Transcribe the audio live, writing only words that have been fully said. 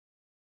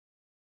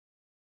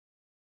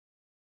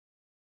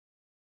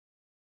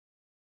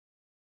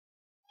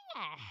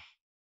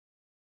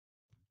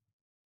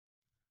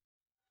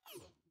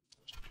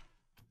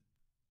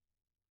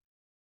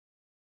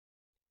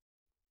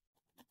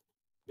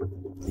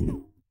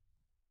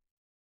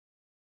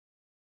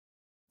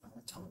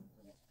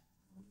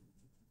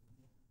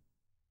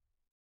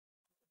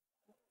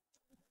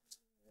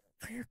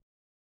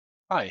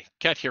Hi,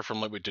 Kat here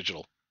from Lightwave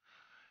Digital.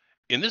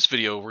 In this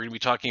video, we're going to be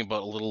talking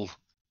about a little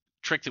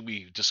trick that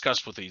we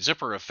discussed with a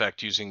zipper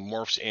effect using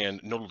morphs and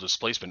nodal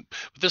displacement.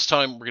 But this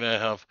time, we're going to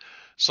have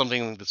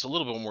something that's a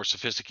little bit more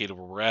sophisticated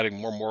where we're adding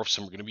more morphs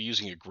and we're going to be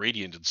using a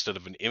gradient instead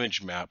of an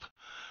image map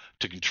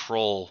to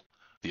control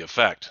the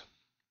effect.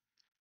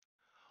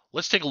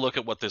 Let's take a look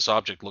at what this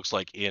object looks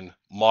like in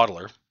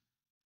Modeler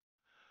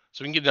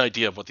so we can get an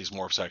idea of what these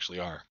morphs actually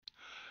are.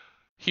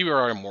 Here we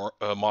are in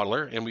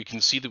Modeler, and we can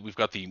see that we've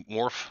got the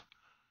morph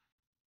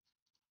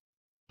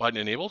button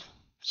enabled,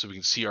 so we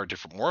can see our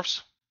different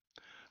morphs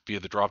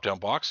via the drop-down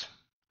box.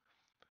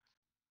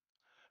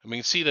 And we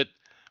can see that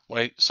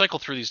when I cycle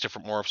through these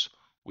different morphs,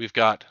 we've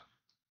got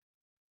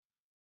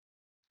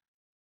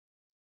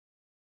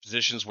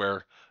positions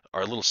where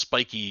our little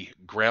spiky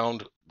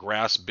ground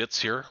grass bits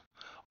here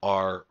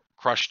are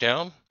crushed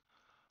down.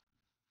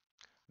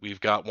 We've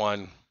got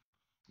one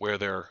where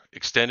they're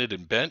extended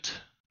and bent,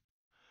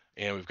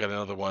 and we've got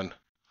another one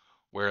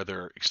where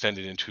they're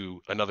extended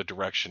into another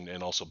direction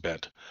and also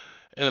bent.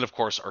 And then, of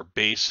course, our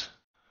base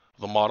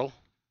of the model,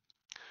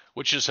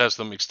 which just has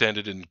them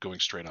extended and going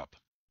straight up.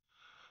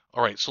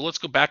 All right, so let's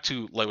go back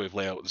to Lightwave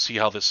Layout and see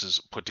how this is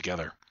put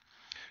together.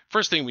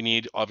 First thing we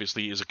need,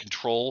 obviously, is a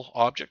control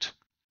object.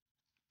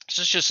 This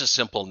is just a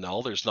simple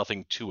null. There's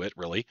nothing to it,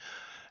 really.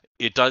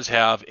 It does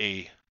have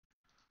a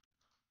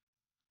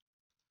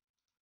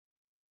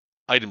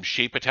item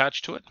shape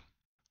attached to it.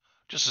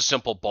 Just a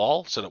simple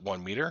ball set at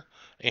 1 meter,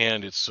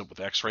 and it's with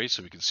X-rays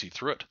so we can see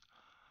through it.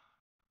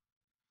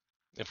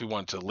 If we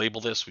want to label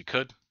this, we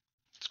could.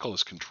 Let's call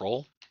this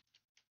control.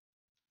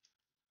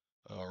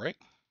 All right.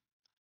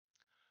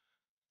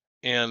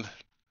 And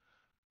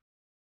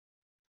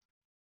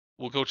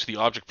we'll go to the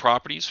object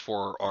properties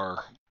for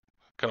our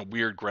kind of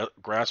weird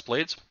grass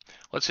blades.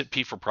 Let's hit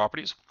P for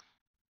properties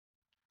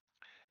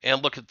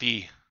and look at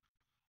the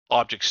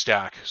object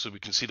stack so we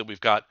can see that we've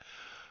got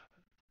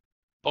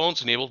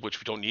bones enabled, which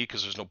we don't need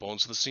because there's no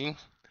bones in the scene.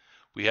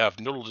 We have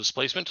nodal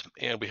displacement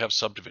and we have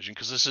subdivision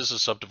because this is a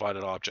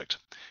subdivided object.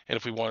 And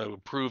if we want to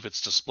improve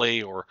its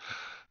display or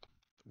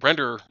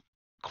render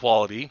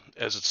quality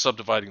as it's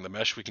subdividing the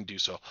mesh, we can do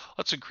so.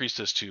 Let's increase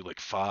this to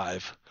like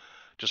 5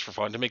 just for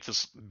fun to make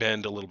this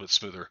bend a little bit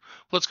smoother.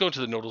 Let's go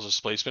into the nodal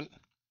displacement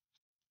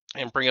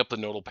and bring up the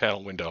nodal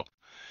panel window.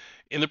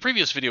 In the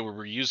previous video, we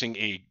were using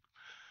a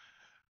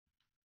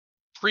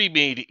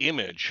pre-made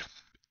image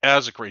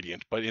as a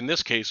gradient, but in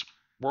this case,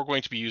 we're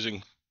going to be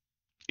using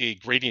a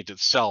gradient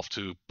itself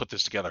to put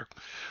this together.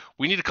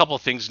 We need a couple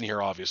of things in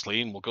here,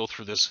 obviously, and we'll go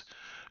through this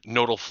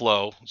nodal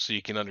flow so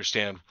you can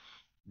understand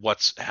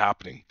what's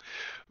happening.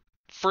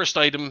 First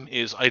item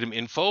is item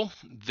info.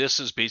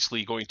 This is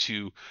basically going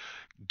to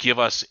give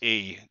us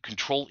a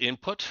control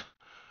input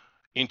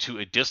into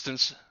a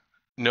distance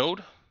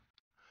node.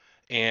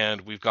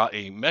 And we've got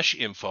a mesh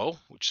info,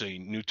 which is a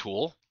new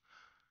tool.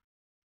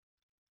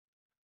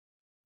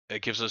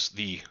 It gives us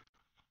the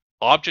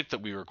object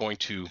that we are going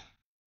to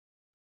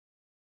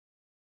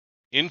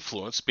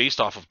influence based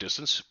off of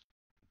distance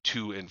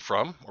to and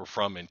from, or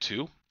from and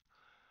to.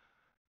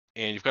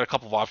 And you've got a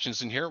couple of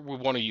options in here. We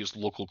want to use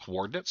local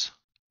coordinates.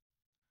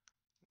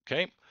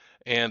 Okay,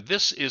 and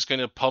this is going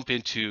to pump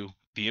into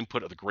the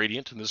input of the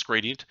gradient, and this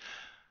gradient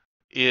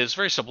is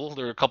very simple.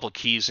 There are a couple of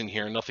keys in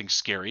here, nothing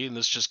scary, and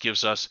this just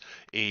gives us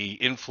a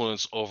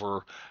influence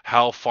over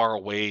how far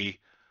away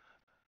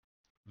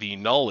the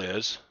null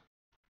is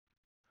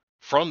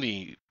from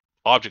the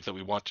object that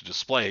we want to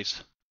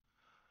displace.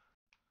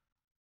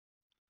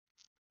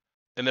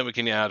 And then we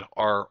can add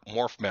our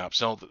morph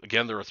maps. Now,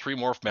 again, there are 3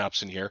 morph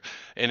maps in here,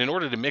 and in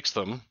order to mix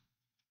them,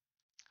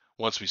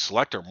 once we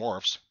select our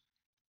morphs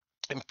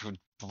and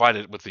provide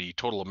it with the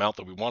total amount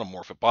that we want to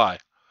morph it by,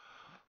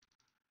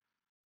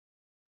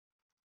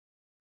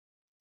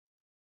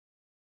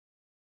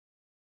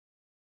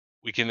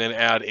 we can then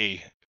add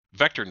a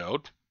vector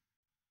node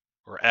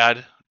or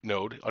add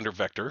node under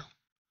vector.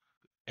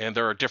 And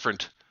there are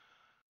different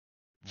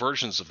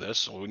versions of this.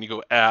 So when you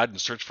go add and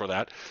search for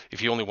that,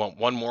 if you only want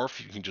one morph,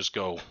 you can just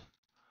go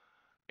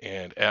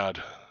and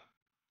add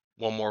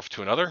one morph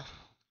to another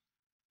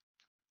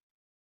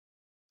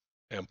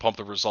and pump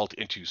the result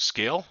into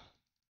scale.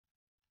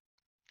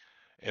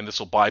 And this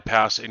will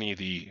bypass any of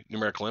the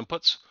numerical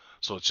inputs.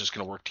 So it's just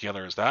going to work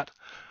together as that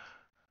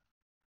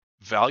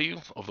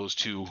value of those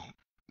 2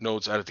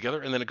 nodes added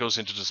together, and then it goes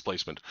into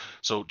displacement.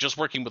 So just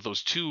working with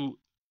those 2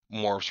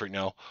 morphs right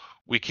now,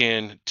 we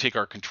can take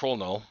our control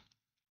null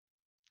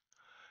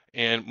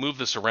and move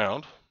this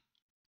around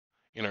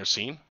in our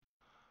scene.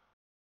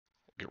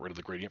 Get rid of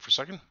the gradient for a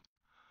second.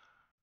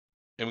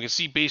 And we can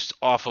see based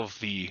off of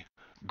the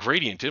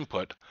gradient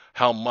input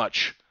how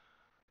much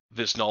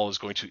this null is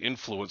going to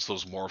influence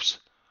those morphs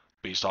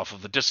based off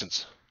of the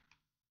distance.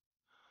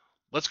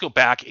 let's go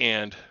back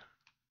and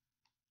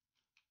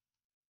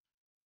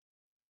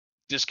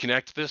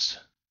disconnect this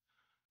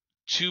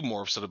two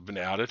morphs that have been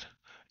added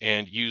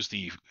and use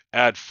the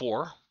add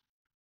 4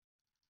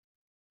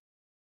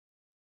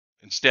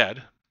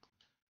 instead.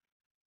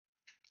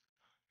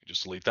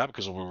 Just delete that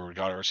because we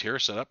got ours here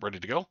set up, ready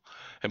to go,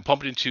 and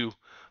pump it into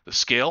the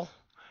scale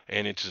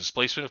and into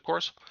displacement, of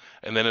course.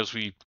 And then as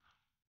we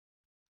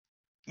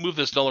move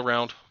this null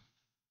around,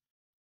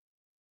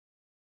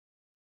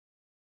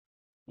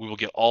 we will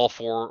get all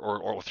 4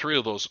 or 3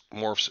 of those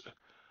morphs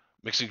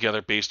mixing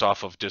together based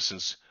off of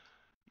distance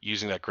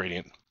using that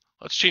gradient.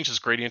 Let's change this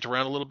gradient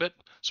around a little bit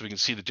so we can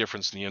see the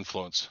difference in the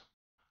influence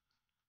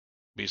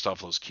based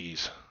off those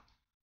keys.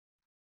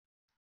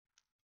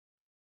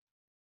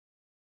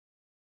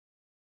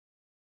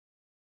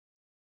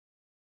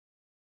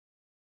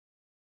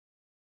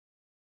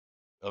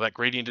 Now that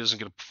gradient isn't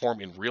going to perform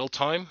in real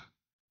time.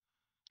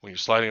 When you're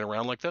sliding it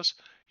around like this,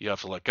 you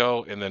have to let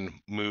go and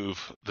then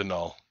move the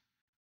null.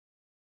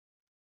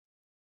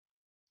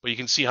 But you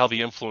can see how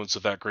the influence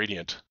of that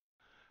gradient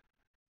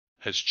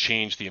has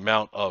changed the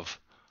amount of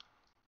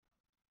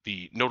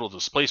the nodal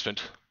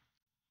displacement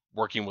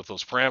working with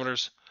those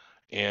parameters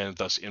and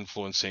thus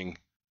influencing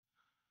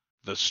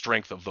the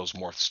strength of those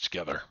morphs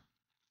together.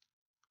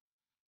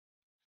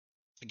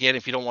 Again,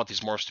 if you don't want these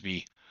morphs to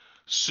be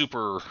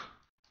super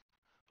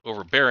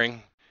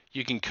overbearing,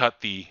 you can cut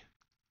the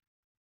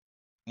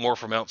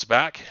morph amounts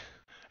back.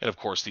 And of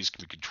course, these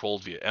can be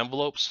controlled via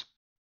envelopes,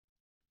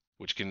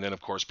 which can then,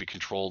 of course, be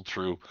controlled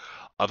through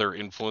other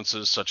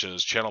influences such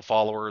as channel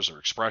followers or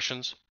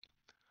expressions.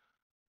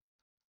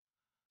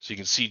 So you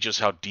can see just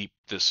how deep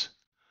this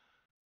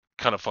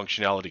kind of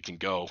functionality can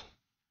go.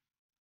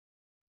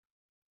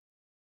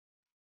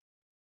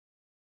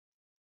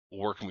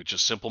 Working with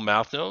just simple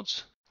math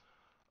nodes,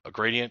 a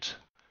gradient,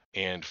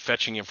 and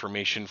fetching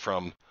information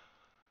from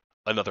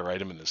another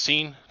item in the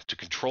scene to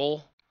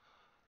control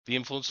the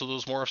influence of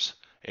those morphs,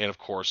 and of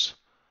course,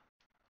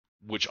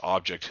 which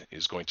object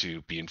is going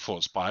to be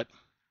influenced by it.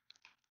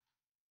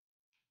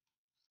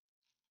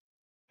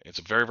 It's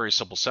a very, very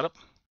simple setup,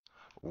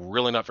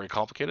 really not very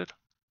complicated.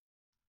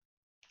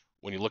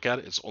 When you look at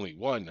it, it's only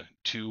 1,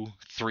 2,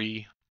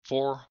 3,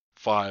 4,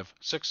 5,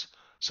 6,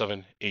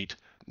 7, 8,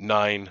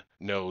 9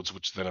 nodes,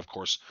 which then, of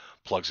course,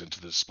 plugs into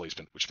the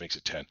displacement, which makes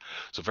it 10.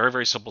 So very,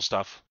 very simple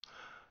stuff.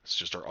 It's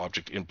just our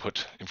object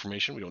input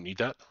information. We don't need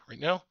that right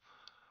now.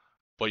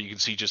 But you can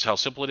see just how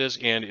simple it is,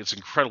 and it's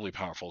incredibly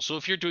powerful. So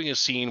if you're doing a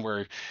scene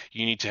where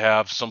you need to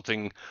have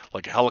something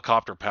like a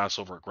helicopter pass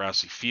over a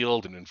grassy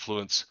field and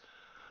influence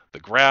the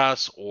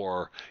grass,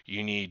 or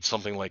you need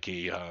something like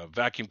a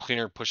vacuum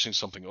cleaner pushing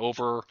something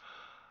over,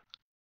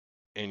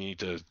 and you need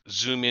to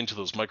zoom into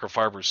those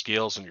microfiber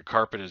scales on your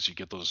carpet as you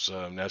get those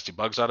nasty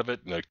bugs out of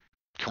it in a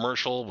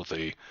commercial with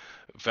a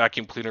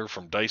vacuum cleaner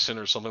from Dyson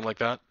or something like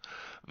that,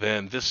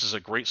 then this is a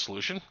great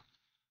solution.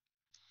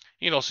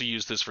 You can also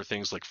use this for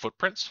things like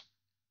footprints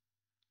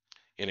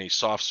in a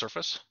soft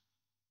surface.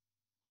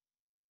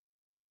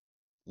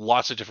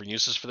 Lots of different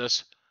uses for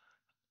this.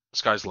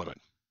 Sky's the limit.